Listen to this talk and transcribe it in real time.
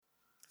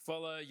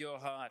Follow your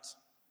heart.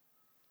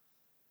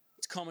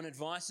 It's common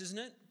advice, isn't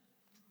it?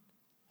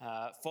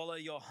 Follow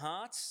your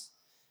hearts.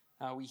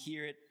 We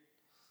hear it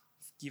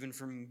given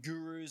from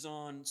gurus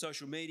on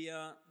social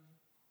media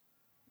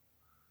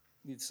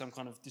with some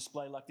kind of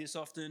display like this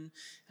often.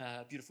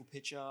 Beautiful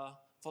picture.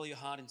 Follow your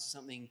heart into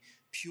something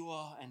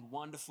pure and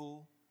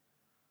wonderful,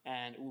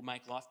 and it will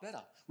make life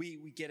better.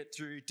 We get it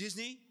through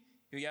Disney.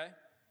 Here we go.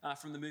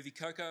 From the movie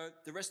Coco.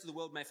 The rest of the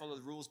world may follow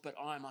the rules, but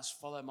I must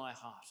follow my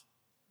heart.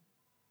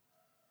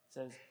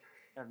 Says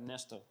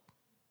Ernesto.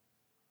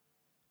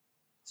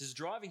 This is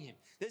driving him.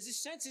 There's this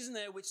sense, isn't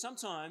there, which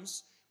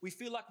sometimes we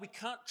feel like we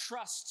can't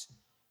trust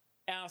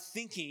our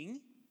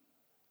thinking.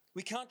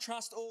 We can't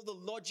trust all the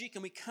logic,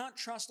 and we can't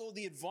trust all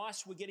the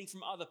advice we're getting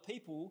from other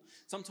people.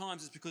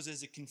 Sometimes it's because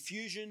there's a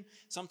confusion.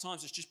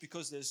 Sometimes it's just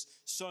because there's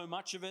so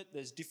much of it.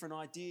 There's different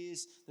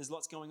ideas. There's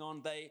lots going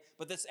on.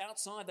 But that's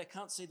outside. They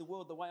can't see the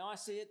world the way I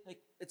see it.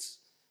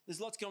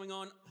 There's lots going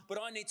on. But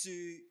I need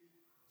to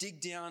dig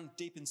down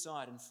deep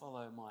inside and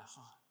follow my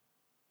heart.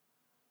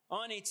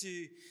 I need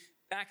to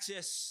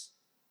access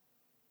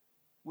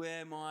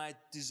where my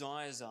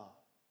desires are,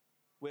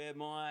 where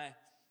my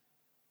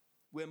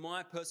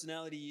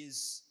personality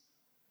is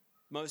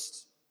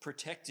most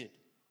protected,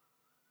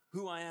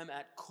 who I am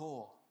at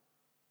core.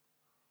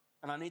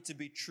 And I need to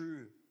be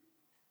true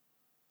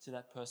to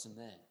that person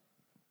there.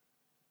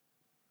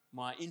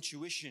 My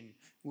intuition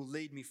will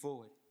lead me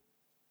forward.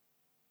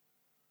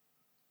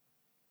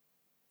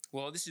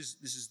 Well, this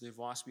is the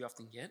advice we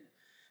often get.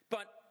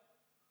 But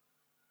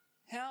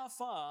how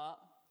far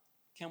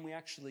can we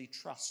actually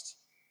trust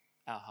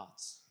our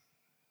hearts?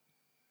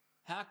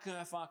 How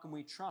far can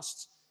we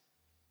trust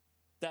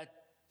that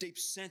deep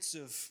sense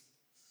of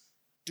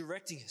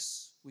directing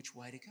us which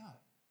way to go?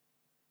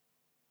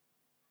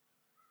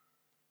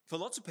 For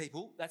lots of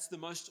people, that's the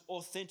most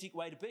authentic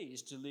way to be,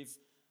 is to live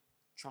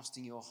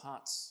trusting your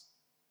heart's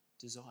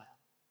desire.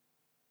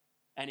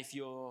 And if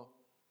you're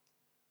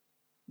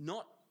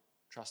not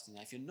trusting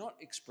that, if you're not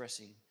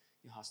expressing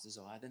your heart's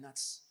desire, then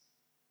that's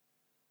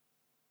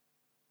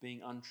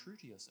being untrue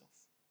to yourself.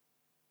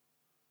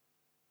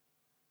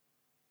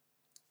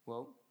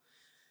 Well,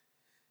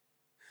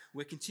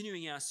 we're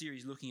continuing our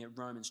series looking at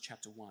Romans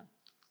chapter 1.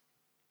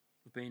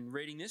 We've been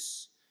reading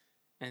this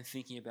and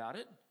thinking about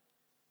it.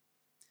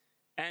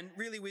 And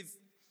really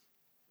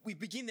we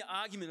begin the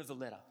argument of the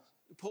letter.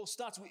 Paul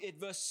starts at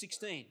verse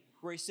 16,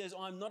 where he says,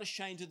 "I'm not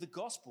ashamed of the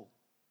gospel,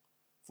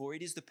 for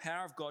it is the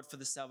power of God for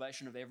the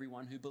salvation of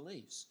everyone who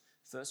believes,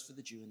 first for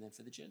the Jew and then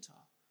for the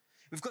Gentile."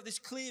 We've got this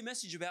clear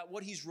message about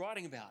what he's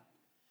writing about,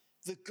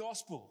 the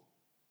gospel.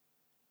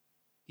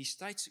 He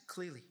states it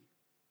clearly.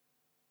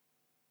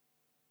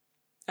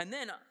 And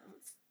then,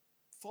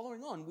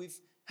 following on, we've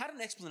had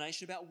an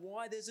explanation about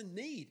why there's a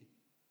need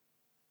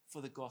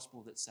for the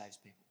gospel that saves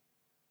people.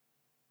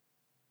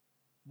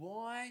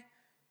 Why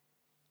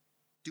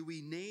do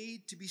we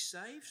need to be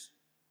saved?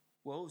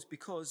 Well, it's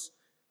because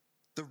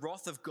the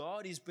wrath of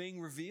God is being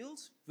revealed.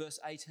 Verse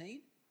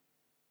 18,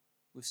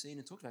 we've seen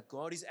and talked about.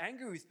 God is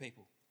angry with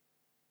people.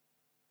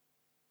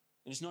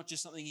 And it's not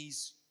just something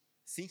he's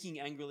thinking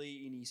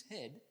angrily in his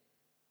head.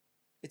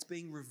 It's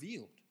being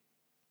revealed.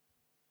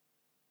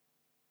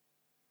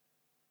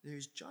 There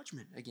is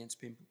judgment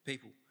against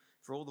people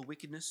for all the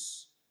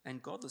wickedness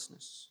and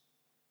godlessness,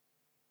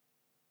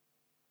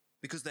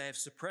 because they have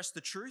suppressed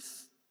the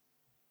truth,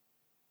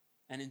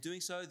 and in doing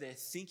so, their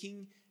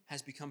thinking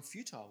has become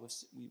futile.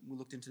 We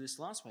looked into this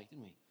last week,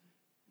 didn't we?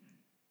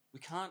 We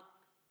can't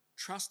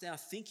trust our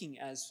thinking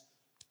as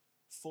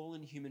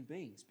fallen human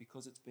beings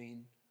because it's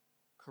been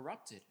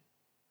corrupted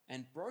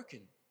and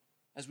broken,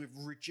 as we've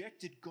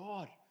rejected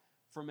God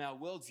from our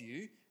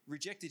worldview,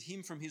 rejected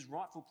him from his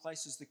rightful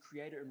place as the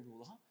creator and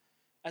ruler.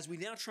 As we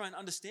now try and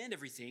understand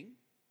everything,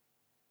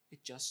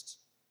 it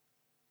just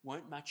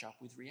won't match up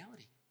with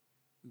reality.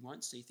 We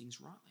won't see things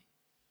rightly.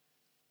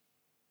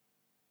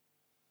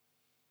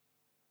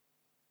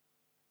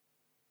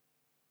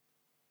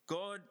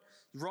 God's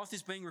wrath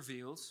is being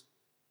revealed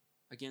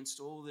against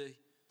all the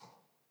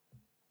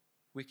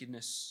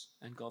wickedness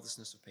and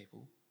godlessness of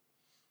people.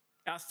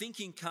 Our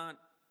thinking can't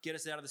get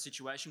us out of the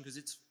situation because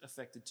it's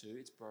affected too,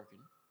 it's broken.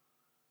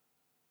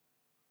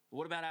 But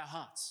what about our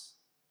hearts?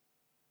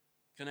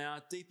 Can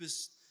our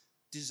deepest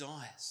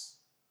desires,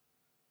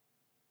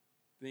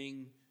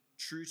 being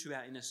true to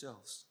our inner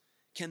selves,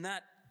 can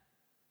that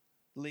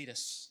lead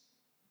us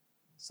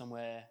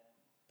somewhere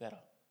better?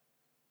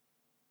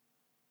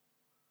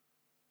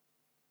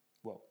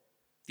 Well,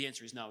 the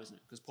answer is no, isn't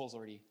it? Because Paul's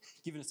already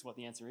given us what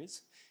the answer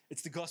is.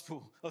 It's the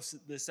gospel of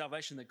the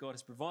salvation that God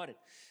has provided.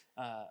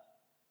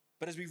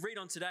 But as we read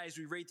on today, as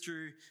we read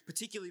through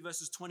particularly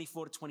verses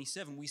 24 to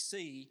 27, we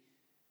see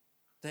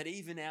that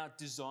even our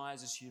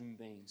desires as human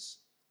beings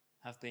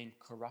have been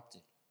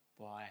corrupted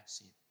by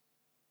sin.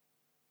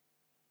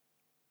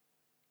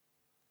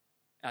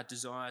 Our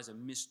desires are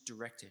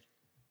misdirected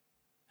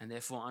and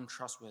therefore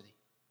untrustworthy.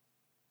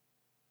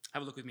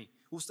 Have a look with me.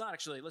 We'll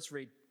start let's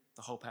read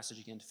the whole passage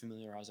again to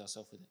familiarise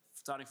ourselves with it,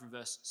 starting from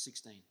verse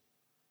 16.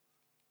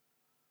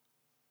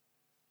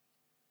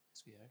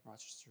 XVO,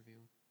 righteousness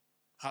revealed.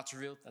 Hearts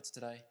revealed, that's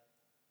today.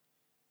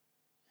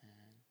 And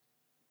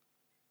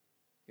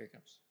here it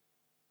comes.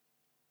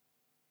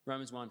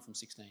 Romans 1 from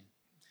 16.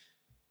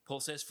 Paul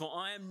says, "For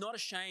I am not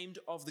ashamed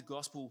of the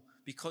gospel,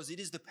 because it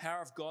is the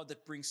power of God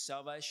that brings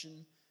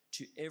salvation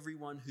to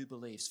everyone who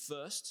believes,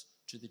 first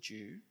to the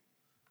Jew,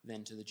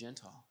 then to the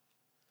Gentile.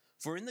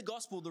 For in the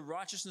gospel the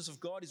righteousness of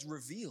God is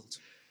revealed,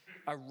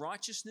 a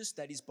righteousness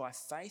that is by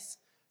faith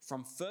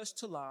from first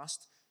to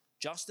last,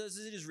 just as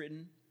it is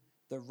written,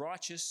 the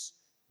righteous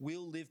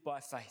will live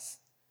by faith.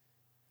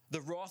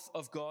 The wrath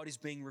of God is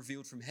being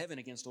revealed from heaven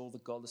against all the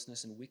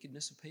godlessness and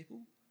wickedness of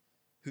people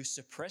who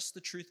suppress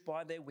the truth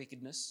by their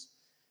wickedness,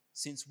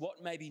 since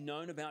what may be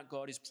known about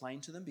God is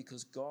plain to them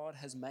because God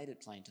has made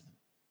it plain to them.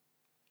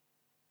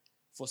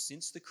 For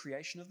since the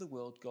creation of the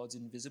world, God's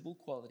invisible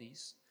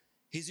qualities,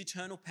 his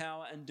eternal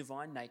power and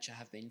divine nature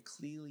have been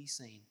clearly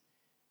seen,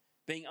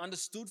 being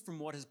understood from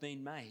what has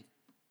been made,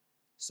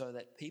 so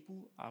that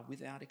people are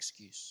without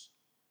excuse.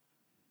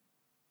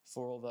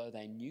 For although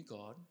they knew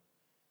God,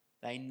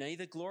 they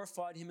neither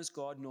glorified him as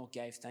God nor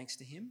gave thanks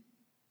to him,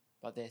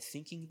 but their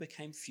thinking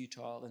became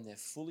futile and their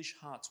foolish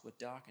hearts were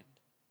darkened.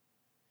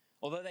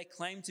 Although they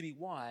claimed to be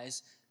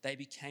wise, they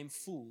became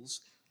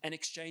fools and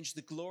exchanged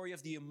the glory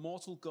of the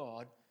immortal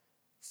God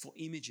for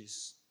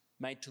images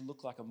made to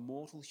look like a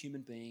mortal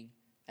human being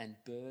and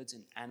birds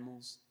and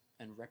animals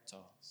and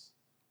reptiles.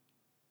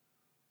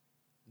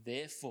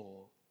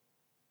 Therefore,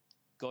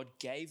 God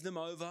gave them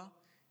over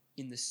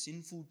in the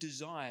sinful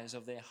desires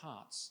of their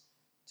hearts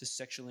to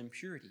sexual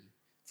impurity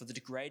for the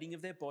degrading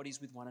of their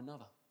bodies with one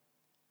another.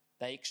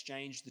 They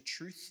exchanged the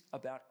truth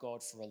about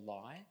God for a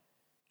lie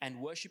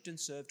and worshipped and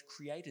served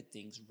created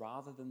things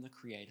rather than the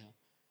Creator,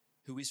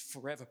 who is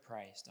forever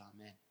praised.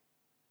 Amen.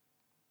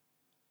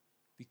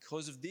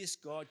 Because of this,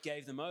 God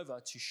gave them over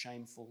to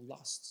shameful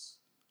lusts.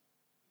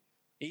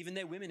 Even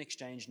their women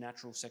exchanged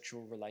natural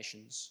sexual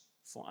relations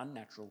for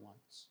unnatural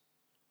ones.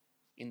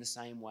 In the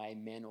same way,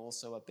 men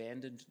also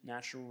abandoned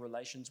natural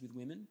relations with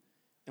women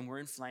and were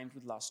inflamed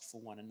with lust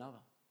for one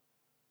another.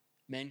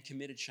 Men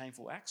committed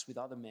shameful acts with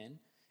other men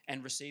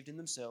and received in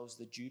themselves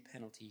the due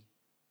penalty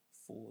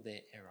for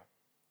their error.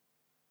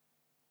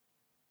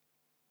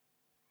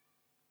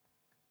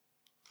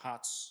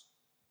 Hearts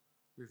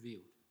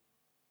revealed.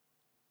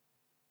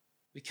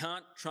 We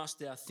can't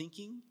trust our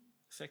thinking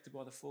affected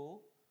by the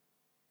fall,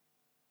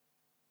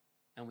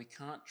 and we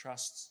can't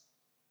trust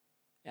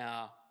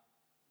our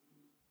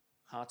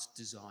heart's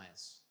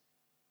desires.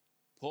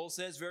 Paul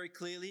says very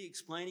clearly,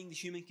 explaining the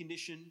human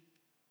condition,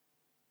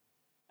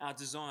 our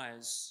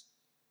desires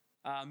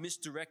are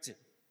misdirected.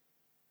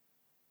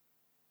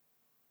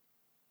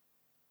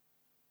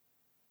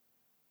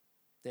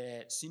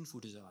 They're sinful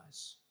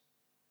desires,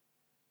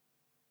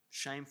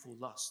 shameful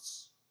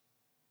lusts,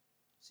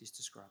 as he's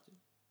described it.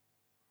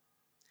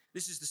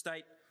 This is the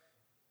state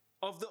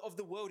of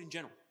the world in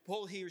general.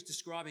 Paul here is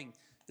describing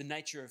the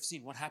nature of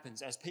sin, what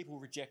happens as people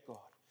reject God.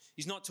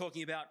 He's not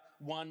talking about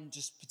one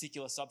just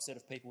particular subset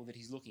of people that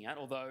he's looking at,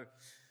 although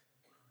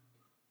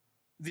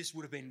this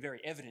would have been very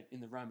evident in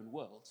the Roman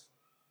world.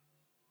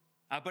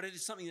 But it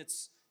is something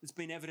that's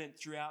been evident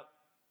throughout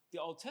the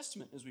Old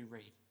Testament as we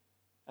read,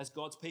 as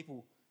God's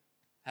people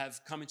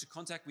have come into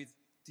contact with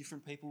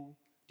different people,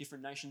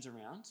 different nations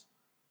around.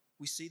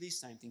 We see these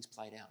same things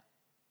played out.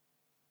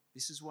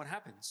 This is what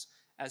happens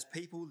as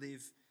people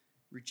live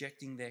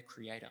rejecting their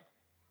Creator.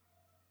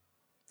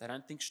 They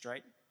don't think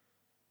straight,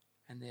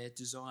 and their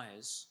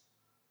desires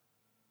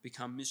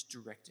become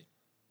misdirected.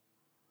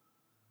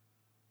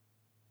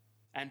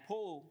 And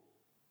Paul,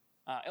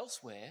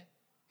 elsewhere,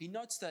 he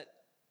notes that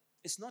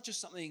it's not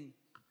just something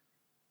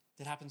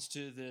that happens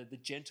to the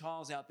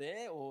Gentiles out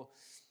there or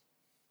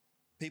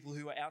people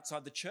who are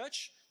outside the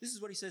church. This is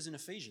what he says in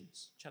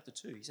Ephesians chapter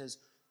 2. He says,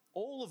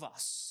 all of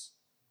us,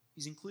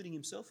 he's including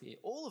himself here,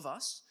 all of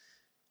us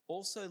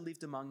also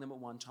lived among them at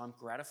one time,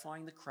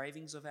 gratifying the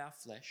cravings of our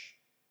flesh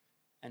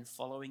and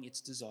following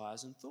its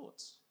desires and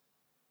thoughts.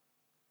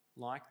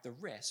 Like the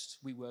rest,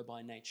 we were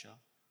by nature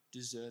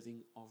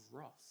deserving of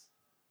wrath.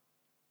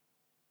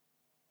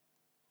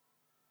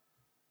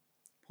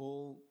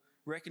 Paul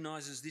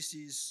recognizes this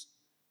is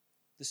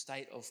the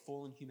state of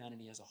fallen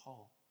humanity as a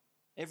whole.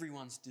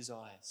 Everyone's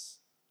desires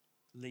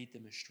lead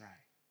them astray,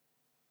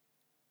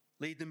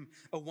 lead them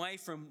away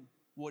from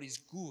what is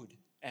good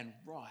and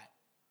right,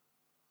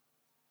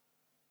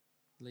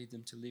 lead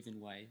them to live in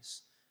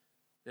ways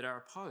that are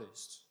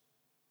opposed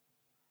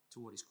to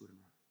what is good and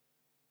right.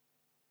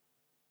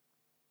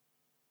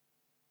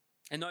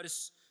 And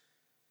notice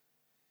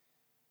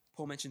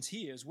Paul mentions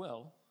here as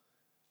well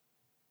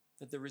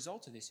that the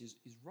result of this is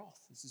wrath.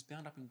 This is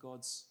bound up in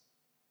God's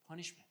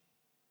punishment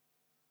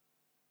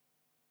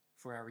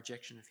for our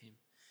rejection of him.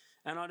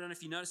 And I don't know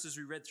if you noticed as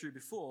we read through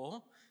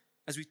before,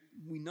 as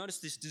we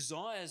noticed these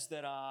desires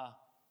that are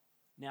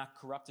now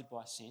corrupted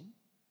by sin.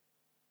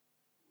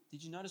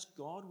 Did you notice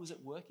God was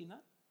at work in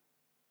that?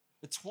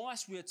 But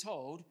twice we are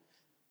told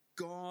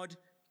God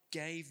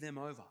gave them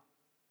over.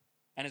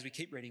 And as we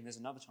keep reading, there's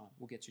another time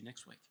we'll get to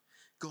next week.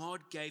 God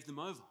gave them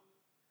over.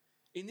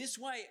 In this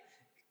way,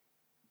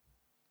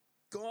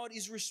 God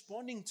is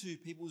responding to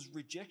people's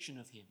rejection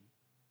of him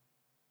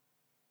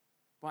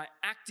by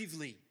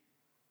actively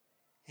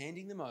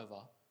handing them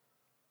over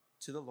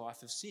to the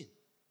life of sin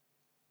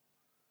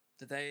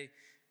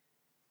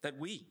that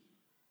we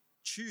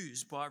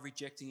choose by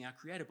rejecting our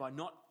Creator, by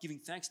not giving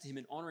thanks to him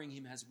and honouring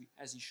him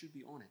as he should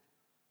be honoured,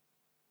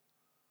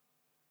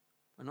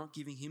 by not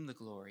giving him the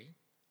glory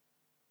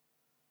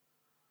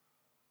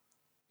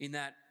in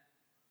that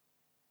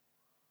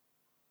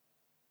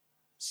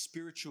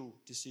spiritual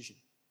decision,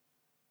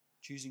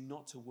 choosing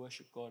not to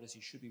worship God as he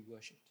should be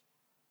worshipped.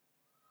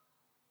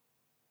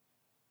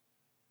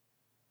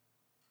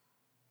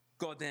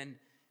 God then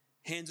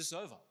hands us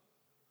over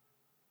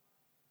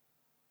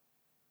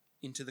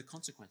into the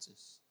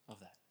consequences of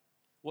that.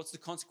 What's the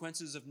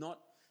consequences of not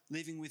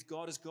living with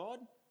God as God?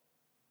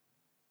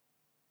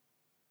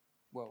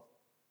 Well,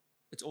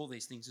 it's all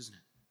these things, isn't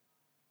it?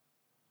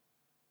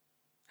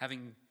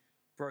 Having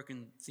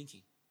broken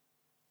thinking,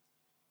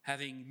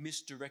 having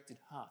misdirected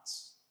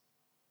hearts,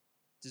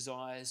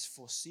 desires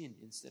for sin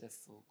instead of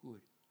for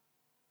good.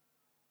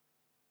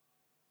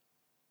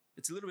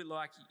 It's a little bit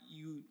like,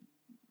 you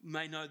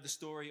may know the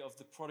story of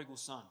the prodigal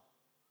son.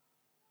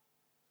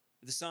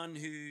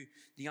 The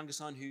younger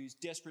son who's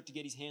desperate to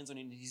get his hands on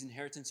his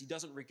inheritance. He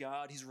doesn't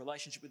regard his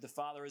relationship with the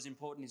father as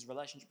important, his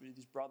relationship with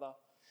his brother,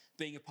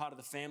 being a part of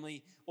the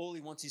family. All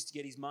he wants is to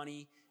get his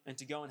money and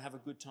to go and have a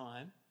good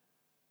time.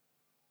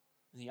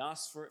 And he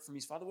asks for it from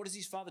his father. What does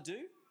his father do?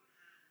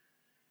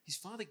 His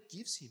father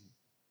gives him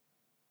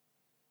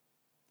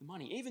the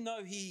money, even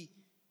though he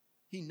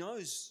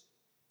knows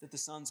that the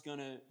son's going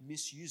to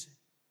misuse it.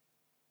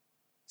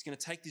 He's going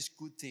to take this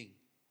good thing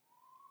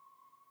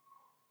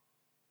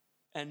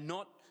and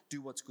not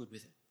do what's good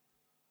with it.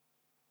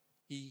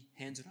 He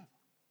hands it over.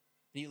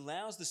 And he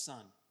allows the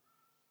son,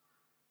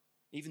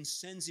 even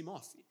sends him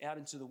off out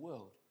into the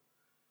world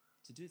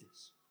to do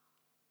this.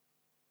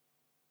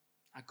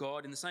 Our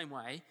God, in the same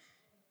way,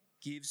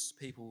 gives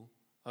people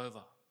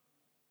over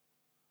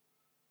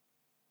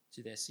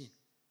to their sin.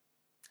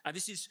 And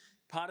this is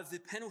part of the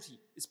penalty.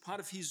 It's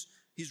part of his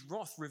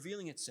wrath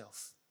revealing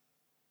itself.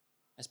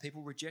 As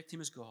people reject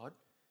him as God,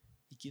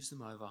 he gives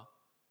them over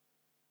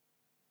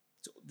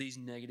to these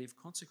negative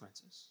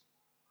consequences.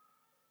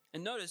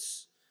 And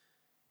notice,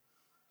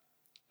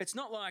 it's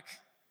not like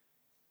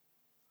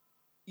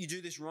you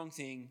do this wrong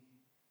thing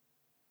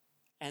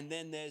and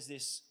then there's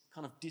this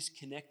kind of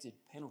disconnected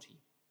penalty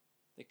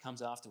that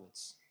comes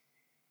afterwards.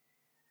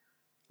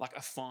 Like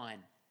a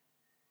fine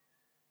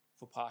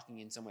for parking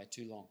in somewhere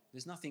too long.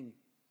 There's nothing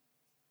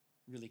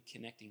really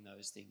connecting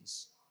those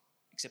things,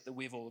 except that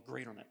we've all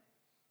agreed on it,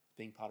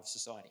 being part of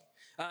society.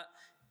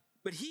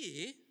 But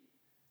here,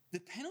 the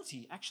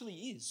penalty actually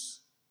is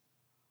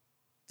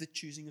the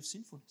choosing of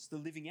sinfulness, the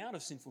living out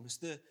of sinfulness,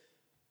 the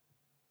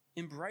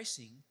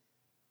embracing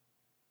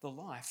the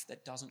life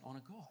that doesn't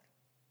honour God.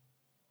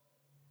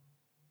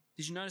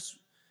 Did you notice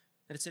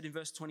that it said in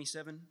verse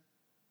 27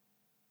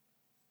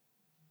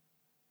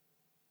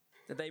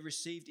 that they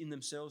received in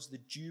themselves the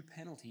due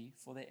penalty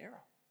for their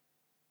error?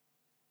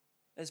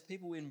 As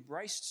people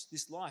embraced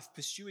this life,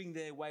 pursuing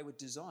their wayward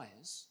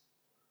desires,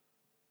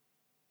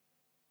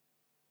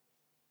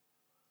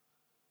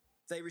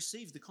 they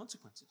received the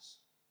consequences.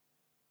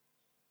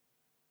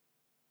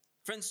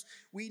 Friends,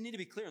 we need to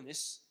be clear on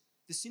this.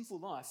 The sinful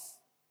life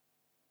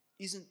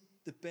isn't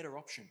the better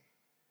option.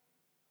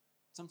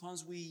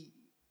 Sometimes we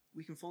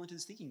can fall into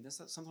this thinking.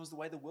 That's sometimes the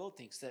way the world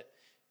thinks, that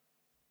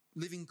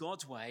living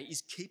God's way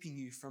is keeping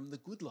you from the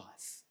good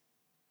life.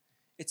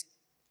 It's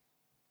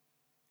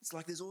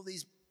like there's all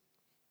these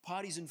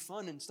parties and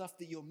fun and stuff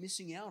that you're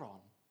missing out on.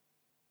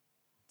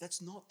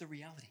 That's not the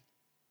reality.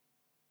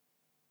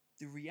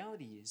 The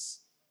reality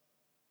is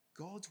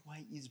God's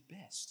way is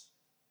best.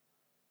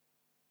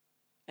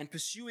 And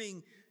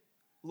pursuing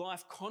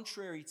life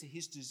contrary to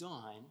his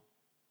design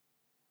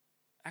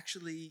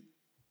actually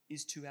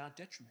is to our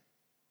detriment.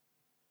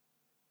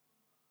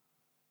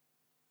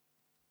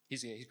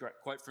 Here's a great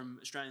quote from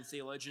Australian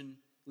theologian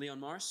Leon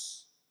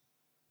Morris,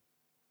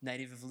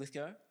 native of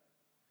Lithgow.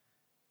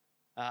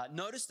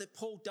 Notice that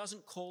Paul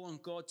doesn't call on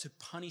God to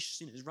punish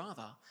sinners.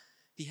 Rather,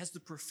 he has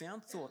the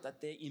profound thought that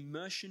their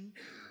immersion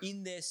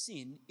in their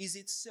sin is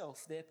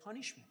itself their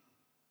punishment.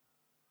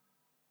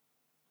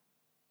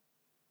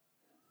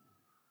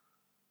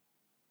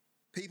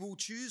 People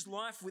choose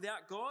life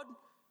without God,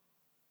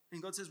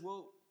 and God says,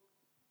 well,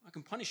 I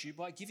can punish you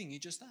by giving you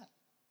just that.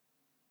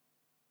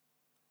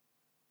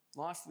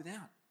 Life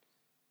without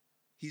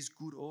his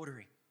good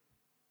ordering.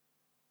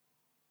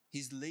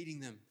 He's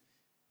leading them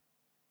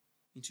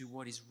into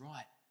what is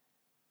right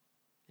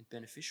and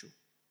beneficial.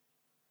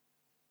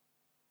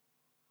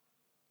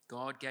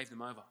 God gave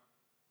them over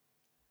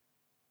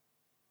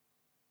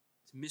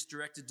to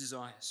misdirected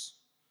desires,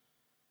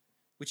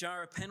 which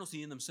are a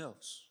penalty in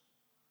themselves.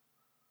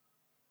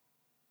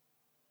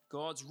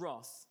 God's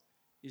wrath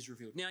is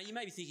revealed. Now, you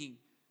may be thinking,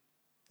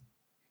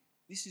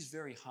 this is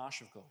very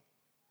harsh of God.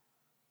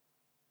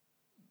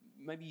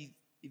 Maybe you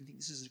even think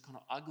this is a kind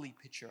of ugly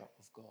picture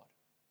of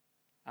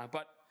God.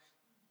 But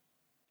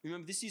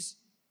remember, this is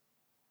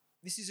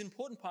this is an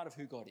important part of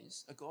who God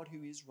is, a God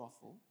who is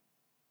wrathful,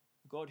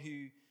 a God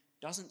who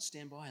doesn't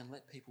stand by and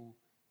let people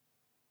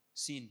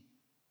sin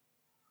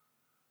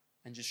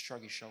and just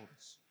shrug his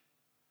shoulders.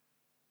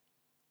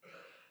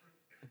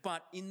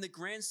 But in the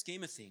grand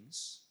scheme of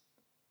things,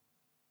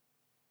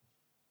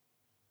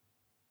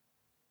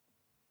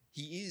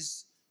 he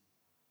is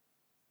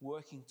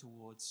working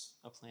towards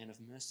a plan of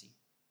mercy.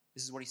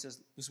 This is what he says.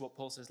 This is what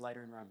Paul says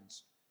later in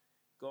Romans.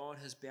 God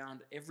has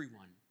bound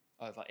everyone,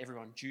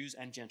 Jews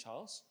and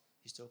Gentiles,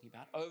 he's talking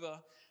about, over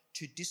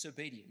to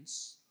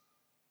disobedience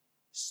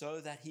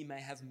so that he may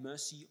have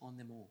mercy on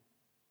them all.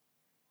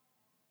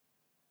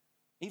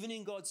 Even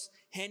in God's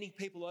handing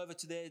people over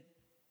to their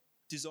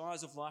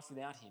desires of life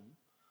without him,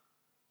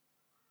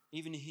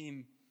 even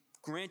him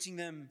granting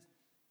them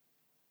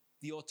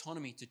the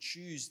autonomy to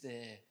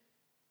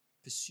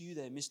pursue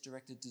their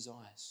misdirected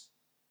desires.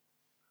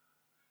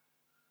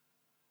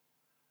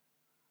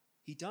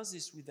 He does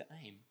this with the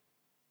aim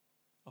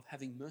of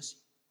having mercy.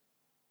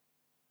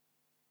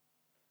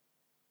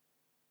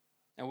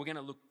 And we're going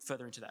to look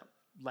further into that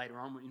later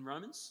on in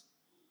Romans,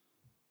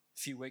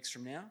 a few weeks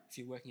from now. If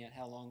you're working out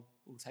how long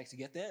it will take to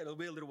get there, it'll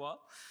be a little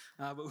while,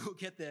 but we'll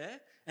get there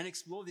and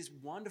explore this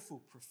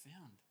wonderful,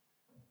 profound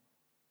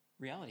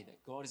reality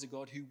that God is a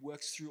God who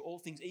works through all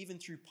things, even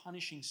through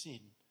punishing sin,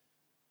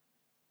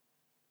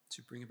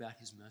 to bring about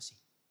his mercy.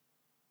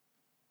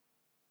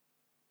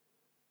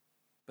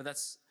 But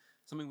that's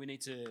something we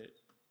need to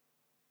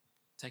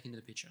take into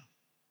the picture.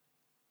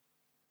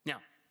 Now,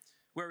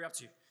 where are we up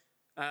to?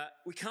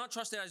 We can't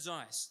trust our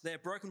desires. They are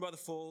broken by the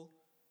fall.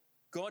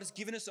 God has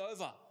given us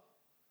over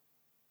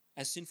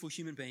as sinful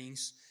human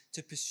beings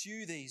to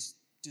pursue these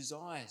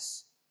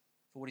desires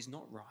for what is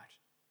not right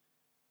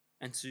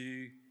and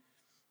to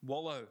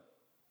wallow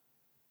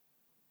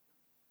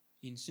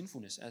in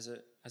sinfulness as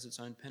its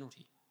own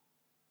penalty.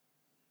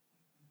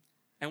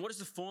 And what is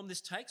the form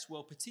this takes?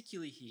 Well,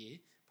 particularly here,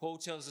 Paul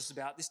tells us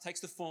about this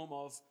takes the form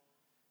of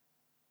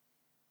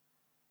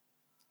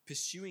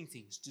pursuing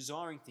things,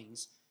 desiring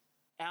things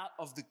out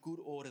of the good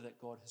order that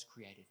God has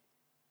created.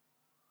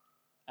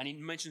 And he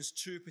mentions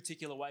two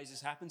particular ways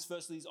this happens.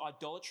 Firstly is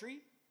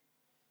idolatry,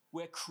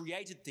 where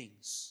created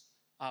things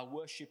are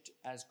worshipped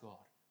as God.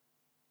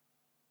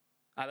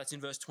 That's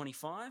in verse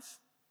 25.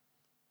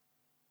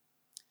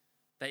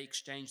 They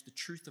exchanged the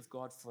truth of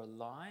God for a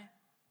lie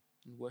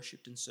and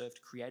worshipped and served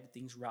created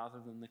things rather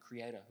than the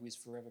Creator, who is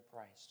forever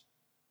praised.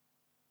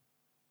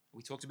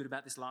 We talked a bit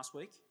about this last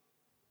week.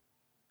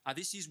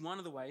 This is one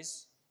of the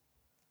ways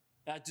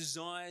our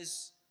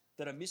desires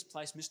that are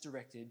misplaced,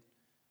 misdirected,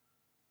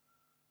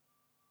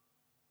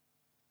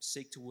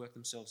 seek to work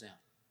themselves out.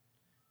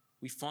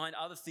 We find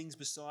other things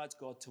besides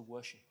God to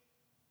worship.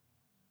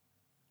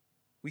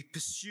 We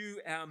pursue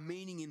our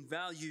meaning and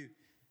value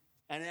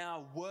and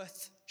our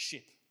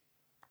worthship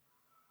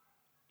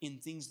in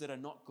things that are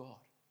not God.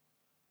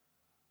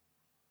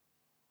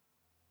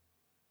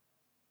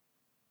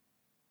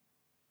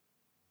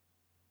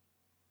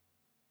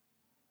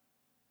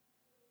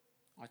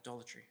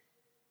 Idolatry.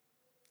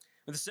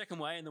 And the second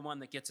way, and the one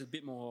that gets a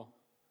bit more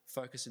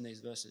focus in these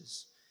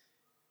verses,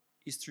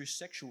 is through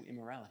sexual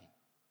immorality.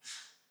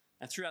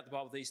 And throughout the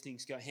Bible, these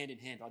things go hand in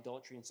hand,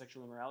 idolatry and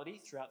sexual immorality.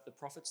 Throughout the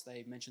prophets,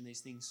 they mention these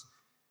things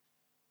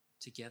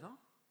together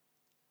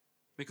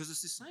because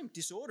it's the same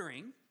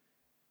disordering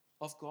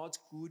of God's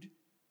good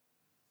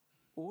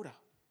order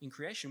in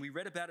creation. We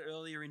read about it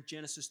earlier in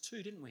Genesis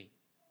 2, didn't we?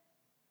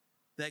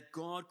 That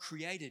God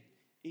created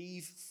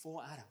Eve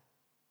for Adam.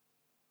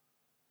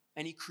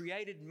 And he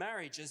created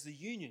marriage as the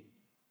union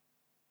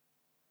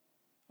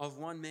of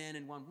one man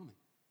and one woman.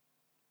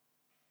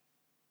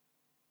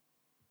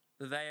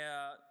 They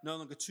are no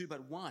longer two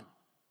but one,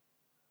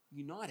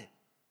 united.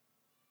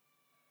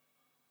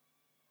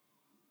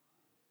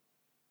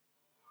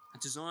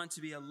 And designed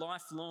to be a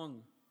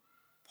lifelong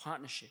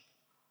partnership.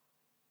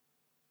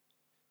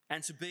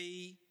 And to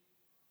be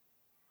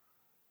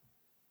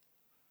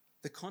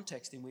the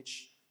context in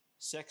which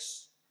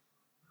sex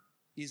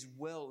is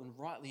well and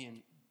rightly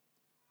and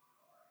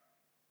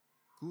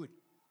good.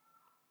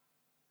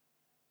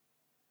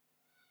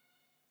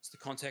 It's the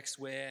context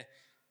where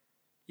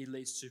it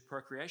leads to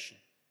procreation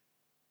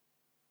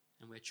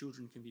and where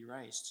children can be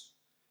raised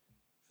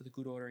for the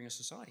good ordering of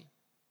society.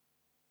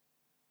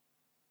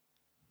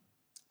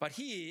 But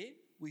here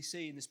we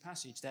see in this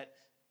passage that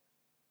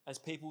as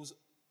people's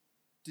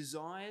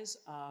desires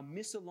are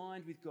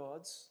misaligned with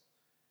God's,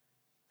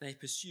 they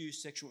pursue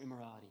sexual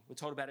immorality. We're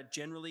told about it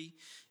generally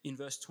in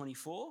verse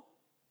 24.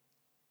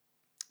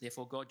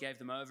 Therefore, God gave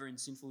them over in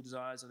sinful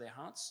desires of their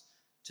hearts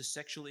to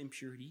sexual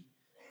impurity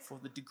for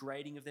the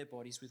degrading of their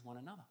bodies with one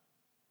another.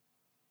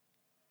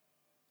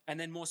 And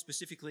then more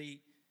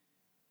specifically,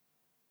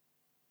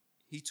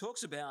 he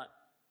talks about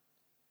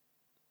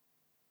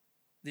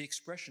the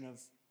expression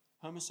of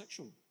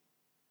homosexual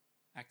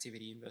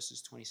activity in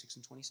verses 26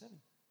 and 27.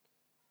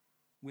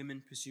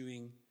 Women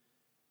pursuing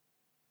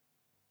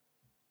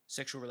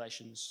sexual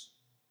relations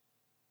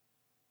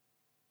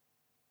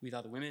with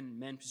other women,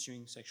 men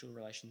pursuing sexual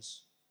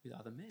relations with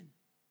other men.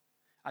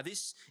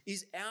 This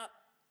is out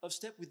of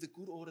step with the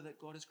good order that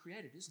God has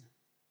created, isn't it?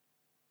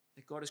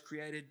 That God has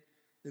created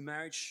the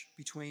marriage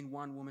between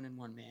one woman and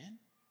one man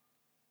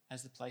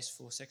as the place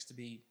for sex to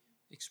be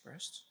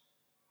expressed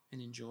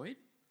and enjoyed.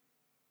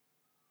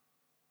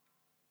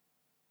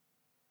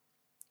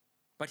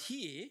 But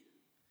here,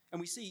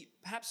 and we see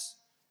perhaps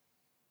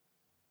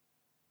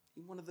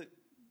in one of the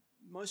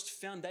most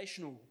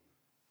foundational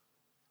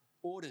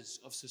orders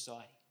of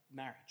society,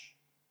 marriage.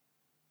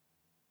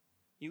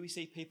 Here we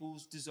see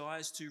people's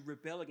desires to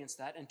rebel against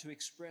that and to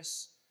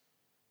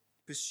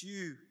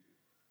pursue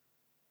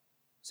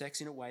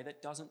sex in a way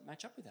that doesn't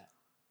match up with that,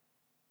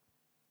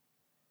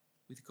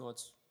 with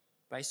God's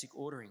basic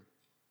ordering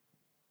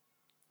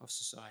of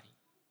society.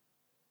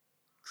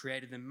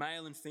 Created them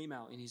male and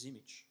female in his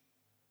image.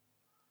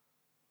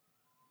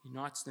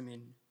 Unites them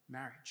in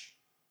marriage.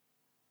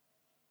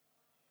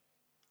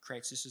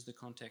 Creates this as the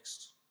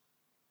context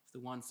of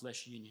the one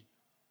flesh union.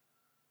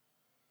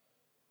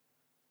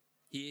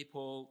 Here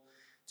Paul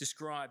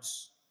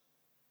describes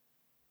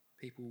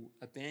people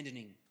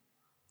abandoning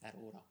that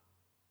order.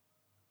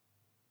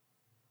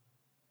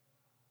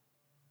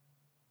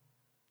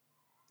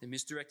 Their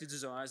misdirected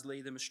desires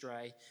lead them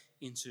astray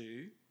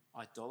into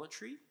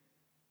idolatry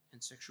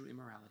and sexual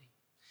immorality.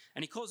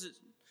 And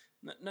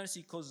notice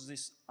he causes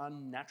this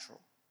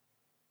unnatural.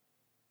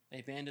 They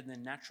abandon their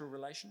natural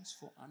relations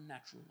for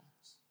unnatural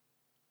ones.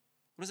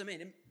 What does that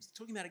mean? It's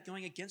talking about it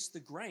going against the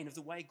grain of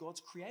the way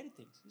God's created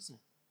things, isn't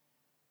it?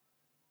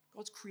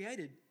 God's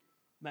created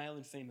male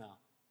and female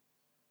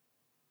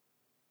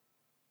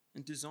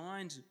and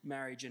designed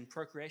marriage and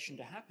procreation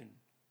to happen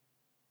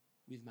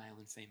with male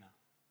and female.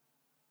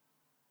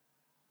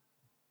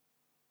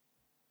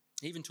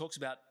 He even talks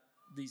about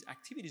these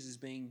activities as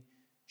being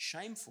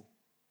shameful.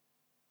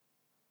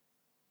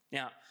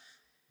 Now,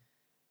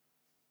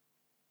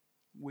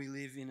 we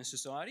live in a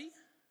society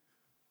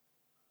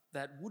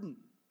that wouldn't,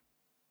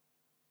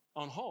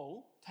 on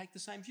whole, take the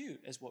same view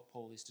as what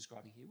Paul is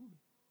describing here,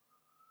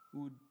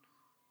 would we?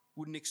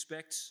 Wouldn't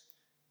expect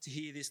to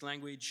hear this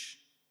language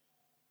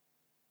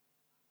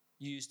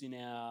used in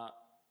our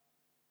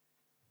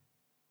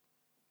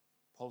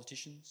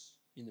politicians,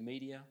 in the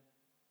media,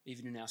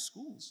 even in our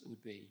schools. It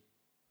would be,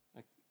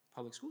 like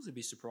public schools, it'd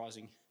be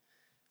surprising.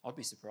 I'd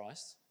be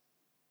surprised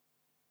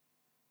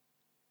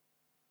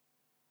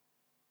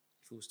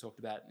if it was talked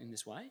about in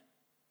this way.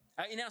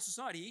 In our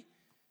society,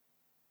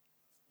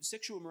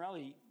 sexual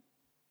immorality,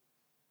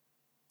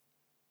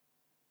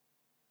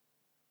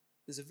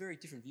 there's a very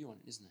different view on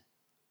it, isn't there?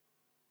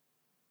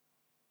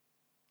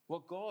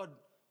 What God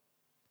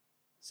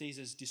sees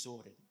as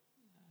disordered,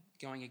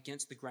 going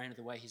against the grain of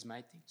the way he's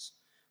made things.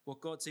 What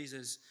God sees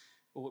as,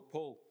 or what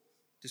Paul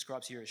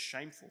describes here as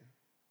shameful,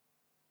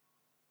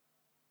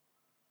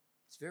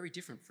 it's very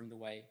different from the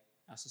way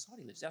our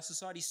society lives. Our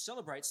society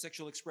celebrates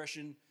sexual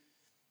expression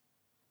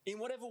in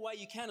whatever way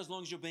you can, as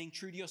long as you're being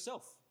true to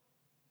yourself,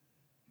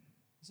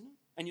 isn't it?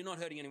 And you're not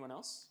hurting anyone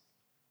else,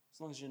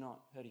 as long as you're not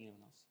hurting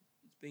anyone else.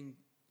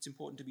 It's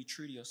important to be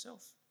true to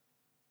yourself.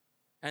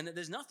 And that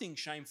there's nothing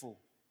shameful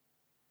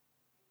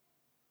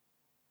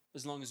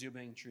as long as you're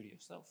being true to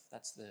yourself.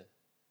 That's the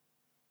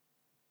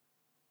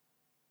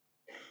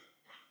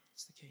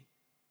key.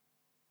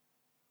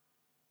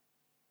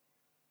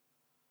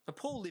 But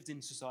Paul lived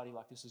in society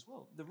like this as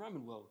well. The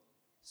Roman world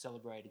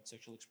celebrated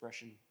sexual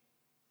expression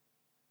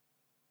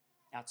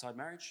outside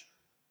marriage.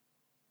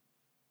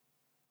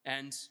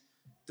 And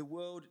the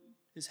world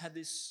has had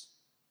this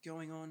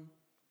going on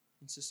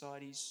in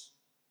societies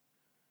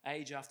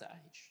age after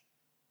age.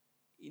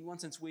 In one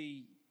sense,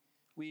 we're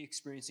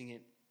experiencing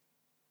it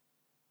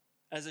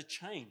as a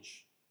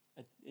change,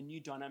 a new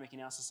dynamic in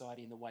our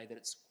society in the way that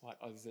it's quite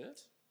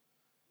overt.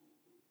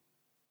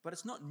 But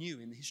it's not new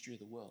in the history of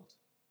the world.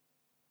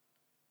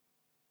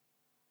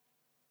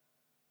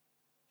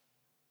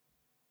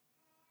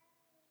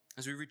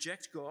 As we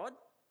reject God,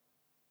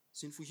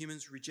 sinful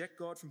humans reject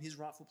God from his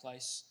rightful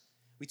place,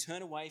 we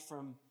turn away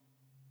from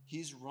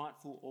his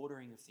rightful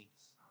ordering of things,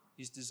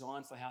 his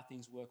design for how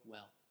things work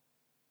well.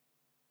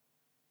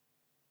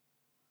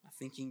 Our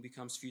thinking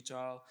becomes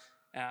futile,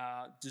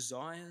 our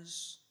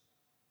desires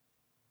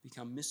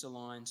become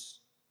misaligned,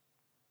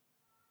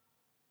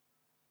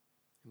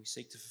 and we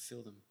seek to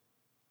fulfill them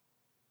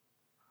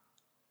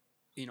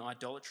in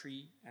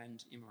idolatry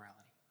and immorality.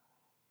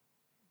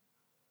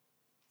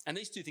 And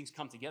these two things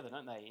come together,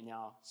 don't they, in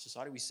our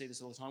society? We see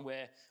this all the time,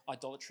 where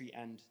idolatry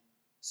and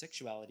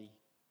sexuality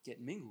get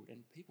mingled,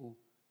 and people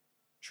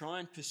try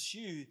and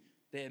pursue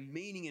their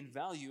meaning and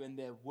value and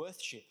their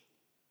worthship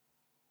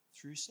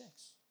through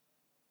sex,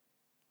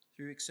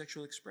 through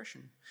sexual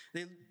expression.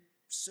 They're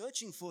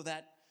searching for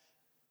that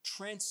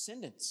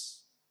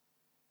transcendence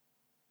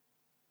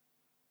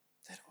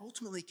that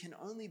ultimately can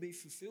only be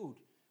fulfilled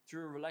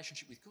through a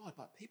relationship with God,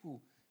 but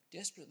people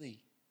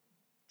desperately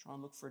try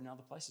and look for it in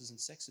other places, and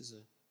sex is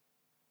a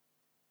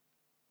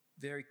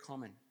very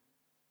common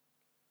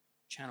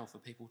channel for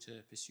people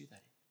to pursue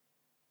that in.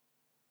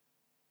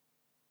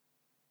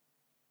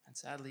 And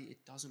sadly,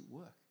 it doesn't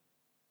work.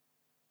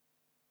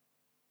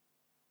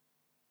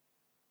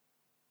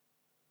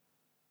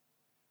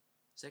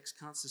 Sex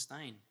can't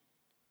sustain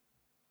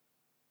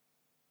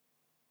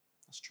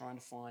us trying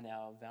to find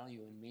our value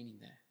and meaning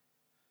there.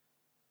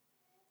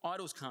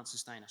 Idols can't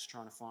sustain us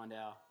trying to find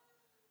our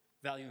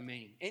value and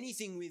meaning.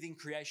 Anything within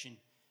creation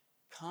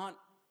can't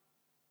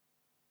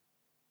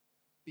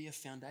be a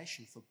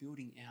foundation for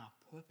building our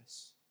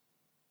purpose,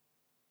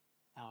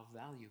 our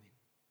value in.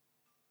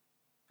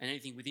 And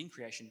anything within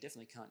creation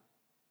definitely can't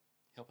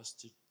help us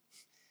to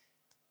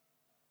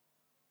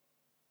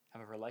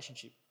have a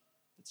relationship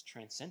that's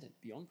transcendent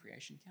beyond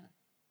creation, can it?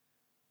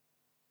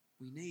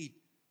 We need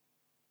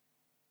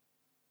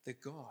the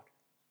God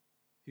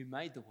who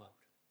made the world,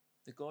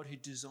 the God who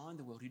designed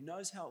the world, who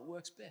knows how it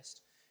works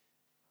best.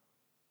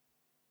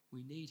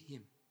 We need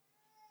him.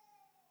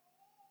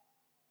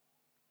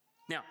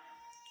 Now,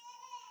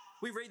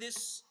 we read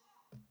this.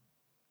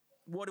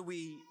 What do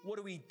we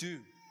do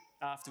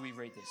after we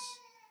read this?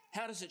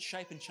 How does it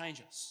shape and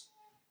change us?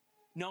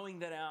 Knowing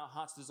that our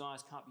heart's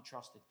desires can't be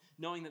trusted,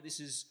 knowing that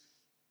this is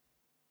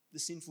the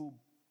sinful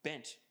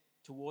bent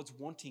towards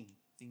wanting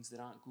things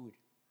that aren't good,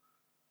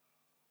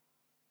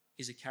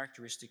 is a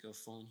characteristic of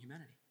fallen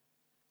humanity.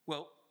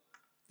 Well,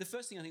 the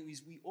first thing I think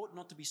is we ought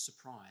not to be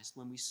surprised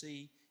when we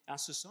see our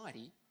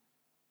society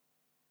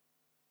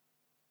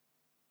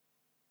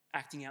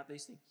acting out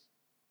these things.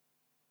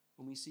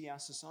 When we see our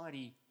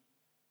society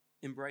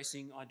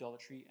embracing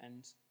idolatry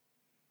and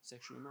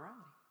sexual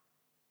immorality.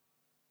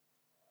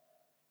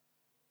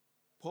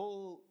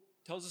 Paul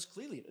tells us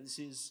clearly that this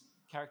is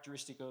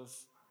characteristic of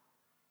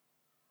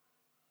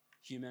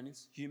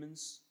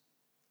humans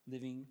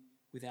living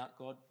without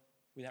God,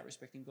 without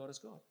respecting God as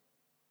God.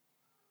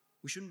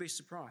 We shouldn't be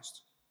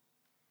surprised.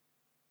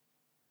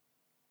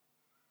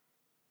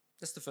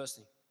 That's the first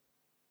thing.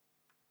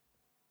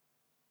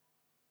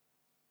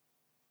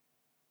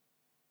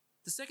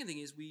 The second thing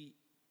is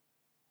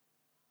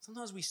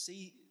sometimes we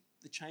see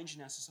the change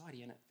in our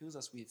society and it fills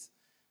us with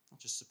not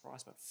just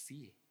surprise but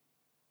fear.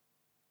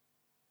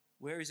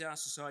 Where is our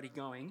society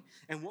going,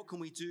 and what can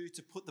we do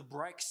to put the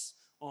brakes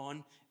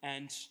on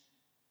and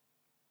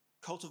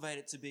cultivate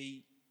it to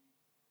be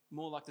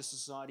more like the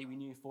society we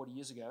knew 40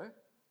 years ago,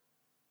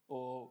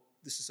 or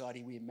the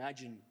society we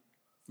imagine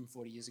from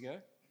 40 years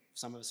ago?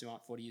 Some of us who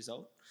aren't 40 years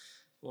old,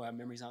 or our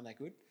memories aren't that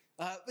good.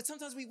 But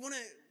sometimes we want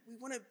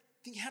to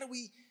think, how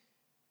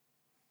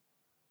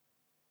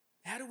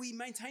do we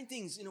maintain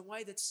things in a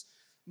way that's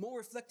more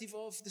reflective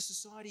of the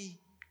society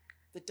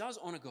that does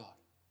honour God?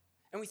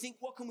 And we think,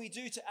 what can we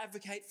do to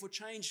advocate for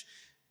change?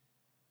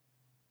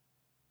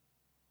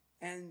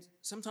 And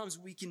sometimes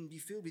we can be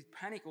filled with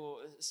panic or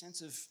a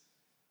sense of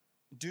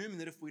doom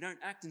that if we don't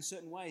act in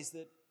certain ways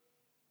that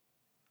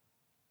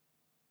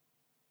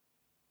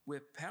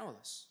we're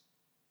powerless,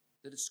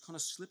 that it's kind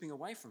of slipping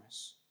away from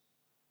us.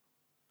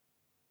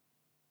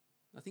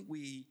 I think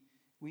we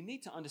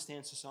need to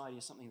understand society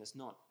as something that's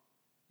not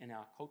in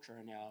our culture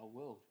and our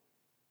world.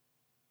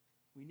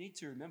 We need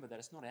to remember that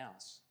it's not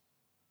ours,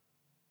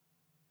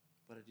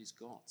 but it is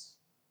God's.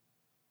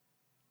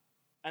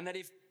 And that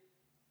if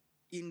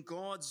in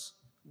God's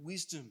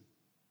wisdom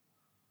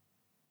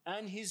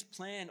and his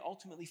plan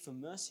ultimately for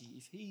mercy,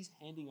 if he's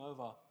handing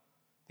over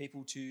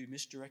people to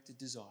misdirected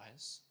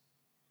desires,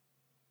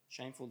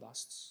 shameful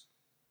lusts,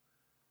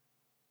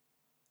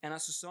 and our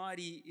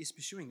society is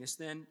pursuing this,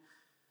 then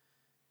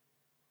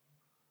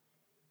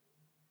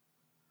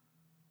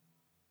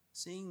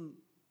seeing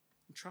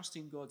and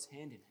trusting God's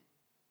hand in it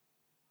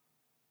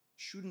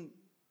shouldn't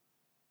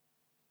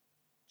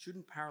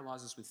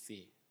paralyze us with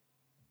fear.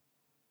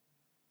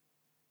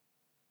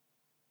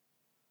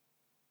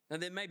 Now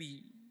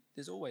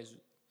there's always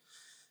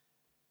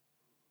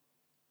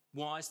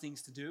wise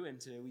things to do,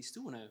 and we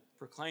still want to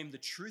proclaim the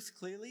truth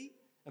clearly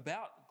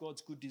about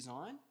God's good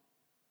design,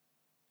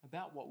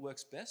 about what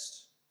works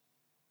best.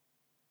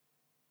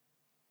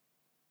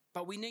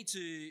 But we need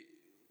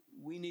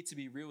to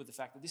be real with the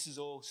fact that this is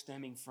all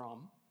stemming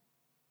from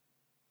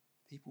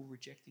people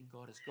rejecting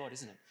God as God,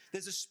 isn't it?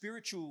 There's a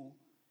spiritual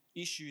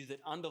issue that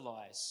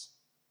underlies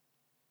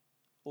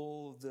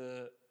all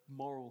the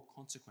moral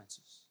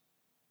consequences.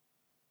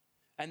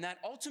 And that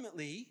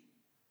ultimately,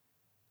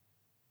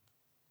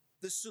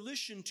 the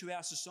solution to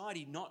our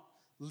society not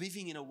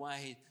living in a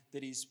way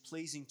that is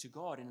pleasing to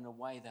God and in a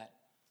way that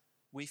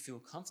we feel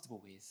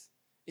comfortable with,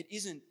 it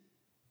isn't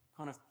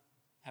kind of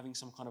having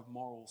some kind of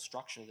moral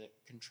structure that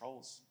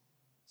controls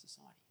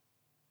society.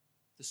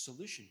 The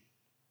solution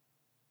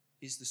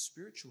is the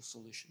spiritual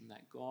solution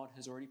that God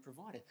has already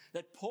provided,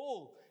 that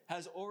Paul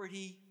has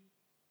already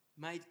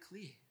made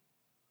clear.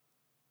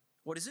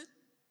 What is it?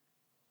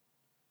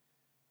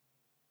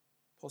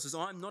 Paul says,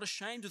 I am not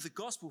ashamed of the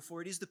gospel, for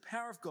it is the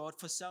power of God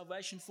for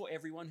salvation for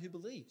everyone who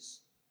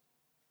believes.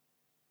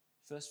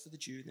 First for the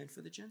Jew, then for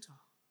the Gentile.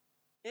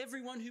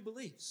 Everyone who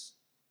believes.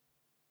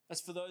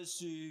 That's for those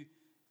who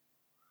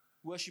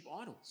worship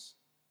idols.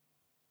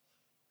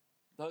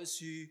 Those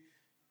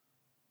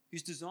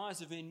whose desires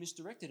have been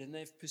misdirected and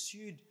they've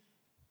pursued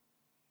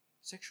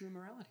sexual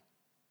immorality.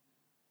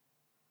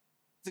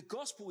 The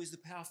gospel is the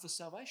power for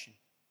salvation.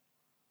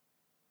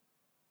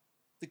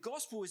 The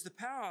gospel is the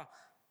power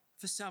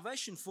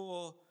salvation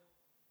for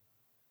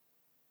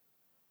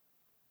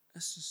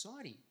a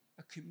society,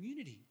 a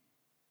community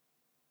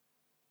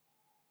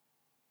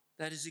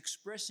that is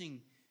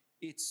expressing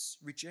its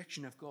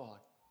rejection of God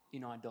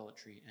in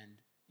idolatry and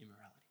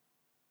immorality.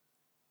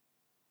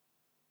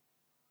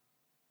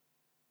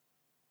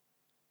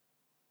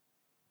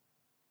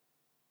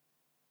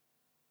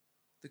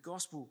 The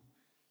gospel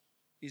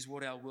is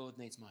what our world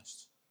needs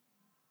most.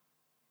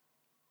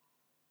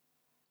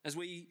 As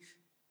we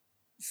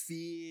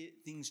fear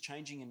things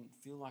changing and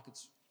feel like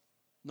it's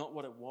not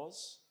what it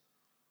was,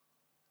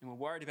 and we're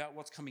worried about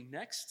what's coming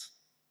next,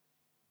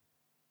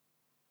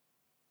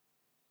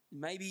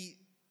 maybe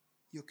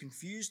you're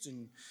confused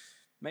and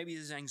maybe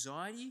there's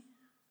anxiety.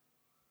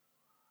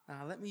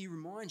 Let me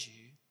remind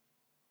you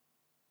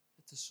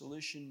that the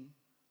solution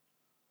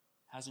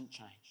hasn't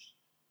changed.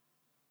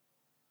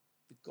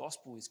 The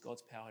gospel is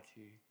God's power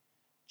to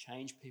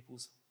change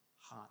people's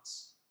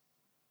hearts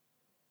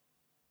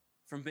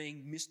from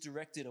being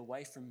misdirected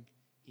away from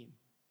Him,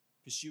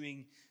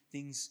 pursuing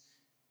things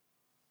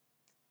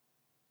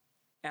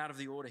out of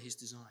the order He's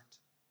designed.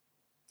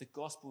 The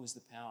gospel is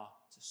the power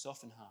to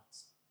soften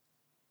hearts.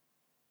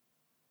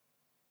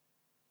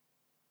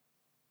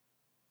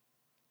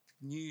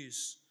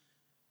 News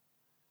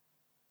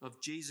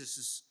of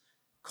Jesus'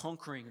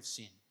 conquering of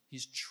sin,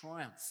 His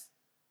triumph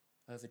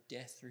over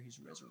death through His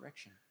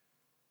resurrection,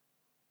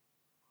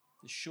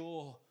 the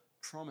sure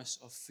promise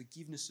of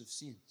forgiveness of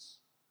sins.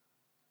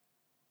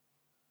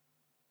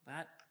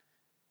 That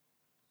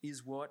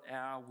is what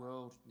our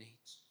world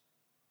needs.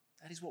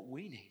 That is what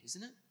we need,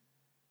 isn't it?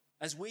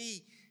 As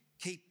we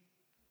keep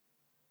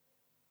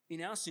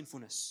in our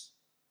sinfulness,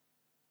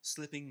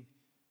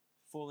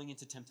 falling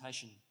into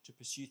temptation to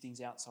pursue things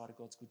outside of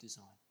God's good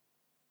design,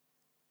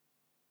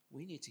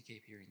 we need to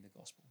keep hearing the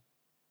gospel.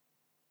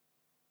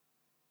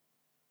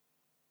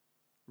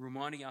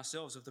 Reminding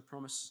ourselves of the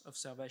promise of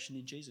salvation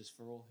in Jesus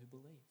for all who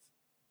believe.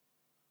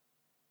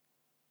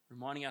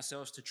 Reminding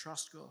ourselves to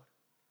trust God.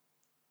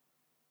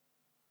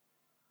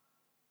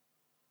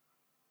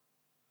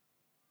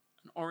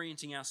 And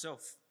orienting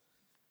ourselves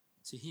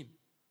to Him.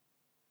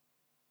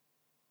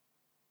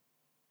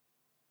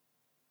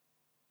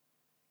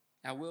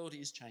 Our world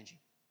is changing.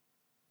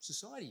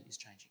 Society is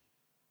changing.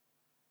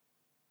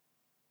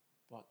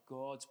 But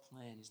God's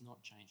plan is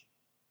not changing.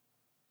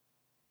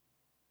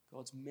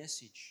 God's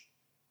message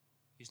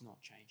is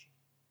not changing.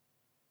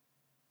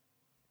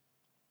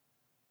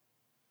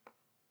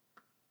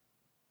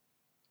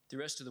 The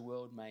rest of the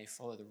world may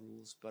follow the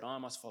rules, but I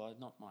must follow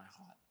not my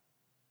heart.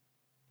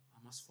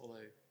 I must follow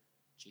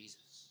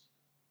Jesus.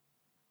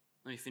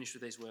 Let me finish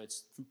with these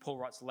words. Paul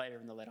writes later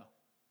in the letter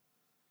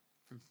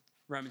from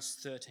Romans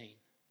 13.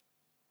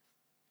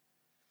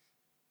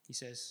 He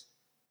says,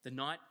 "The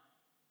night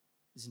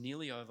is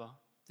nearly over,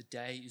 the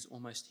day is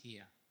almost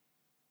here.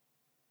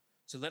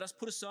 So let us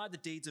put aside the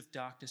deeds of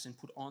darkness and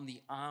put on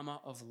the armour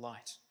of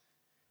light.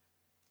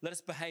 Let us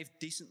behave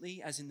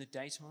decently as in the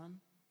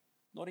daytime,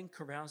 not in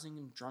carousing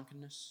and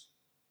drunkenness,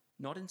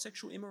 not in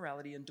sexual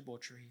immorality and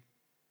debauchery,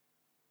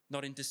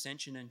 not in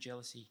dissension and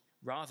jealousy.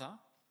 Rather,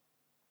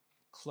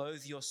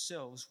 clothe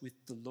yourselves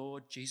with the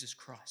Lord Jesus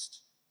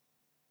Christ,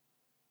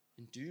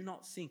 and do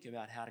not think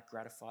about how to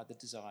gratify the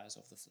desires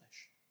of the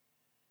flesh."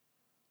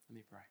 Let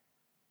me pray.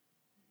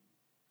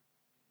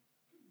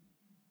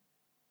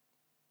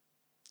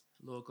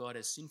 Lord God,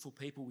 as sinful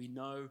people, we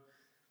know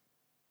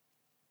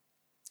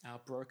our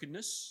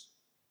brokenness.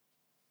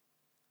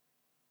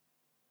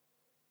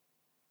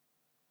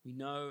 We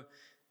know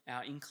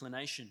our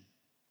inclination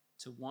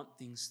to want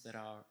things that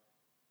are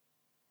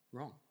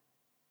wrong.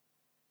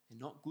 They're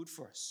not good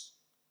for us.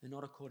 They're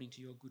not according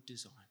to your good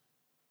design.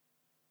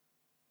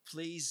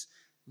 Please,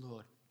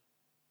 Lord,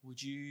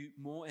 would you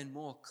more and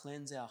more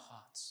cleanse our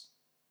hearts?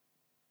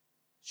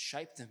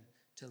 Shape them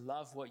to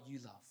love what you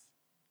love.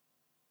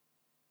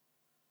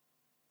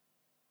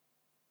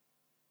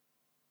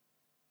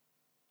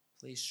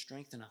 Please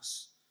strengthen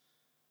us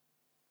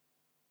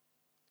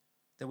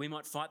that we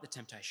might fight the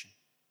temptation,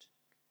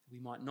 that we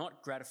might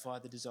not gratify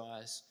the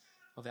desires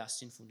of our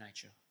sinful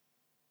nature.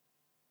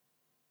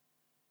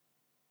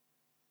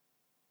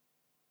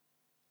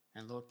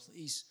 And Lord,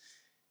 please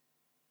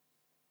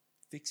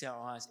fix our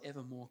eyes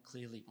ever more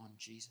clearly on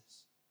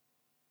Jesus,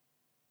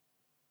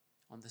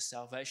 on the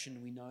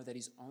salvation we know that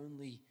is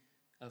only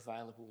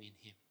available in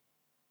Him.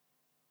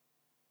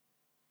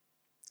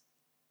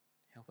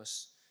 Help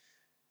us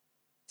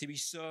to be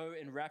so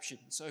enraptured,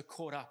 so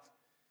caught up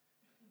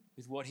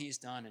with what He has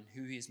done and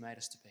who He has made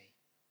us to be,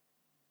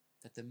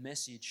 that the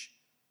message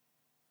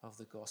of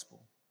the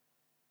gospel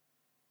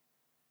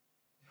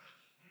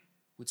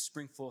would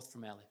spring forth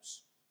from our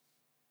lips,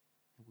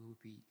 and we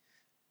would be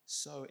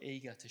so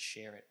eager to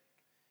share it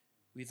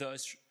with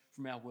those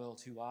from our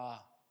world who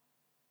are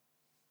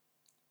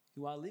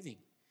living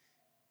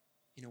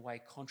in a way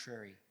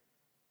contrary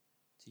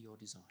to your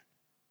design.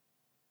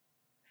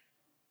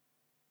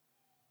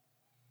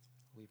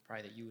 We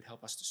pray that you would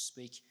help us to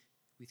speak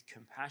with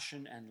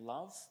compassion and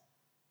love.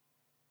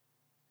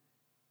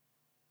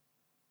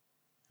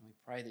 And we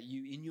pray that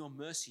you, in your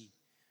mercy,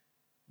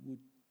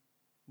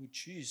 would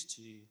choose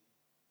to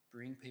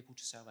bring people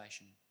to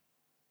salvation.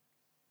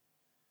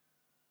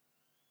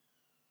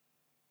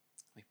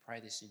 We pray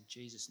this in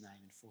Jesus' name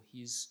and for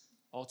his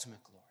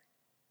ultimate glory.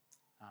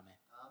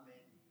 Amen.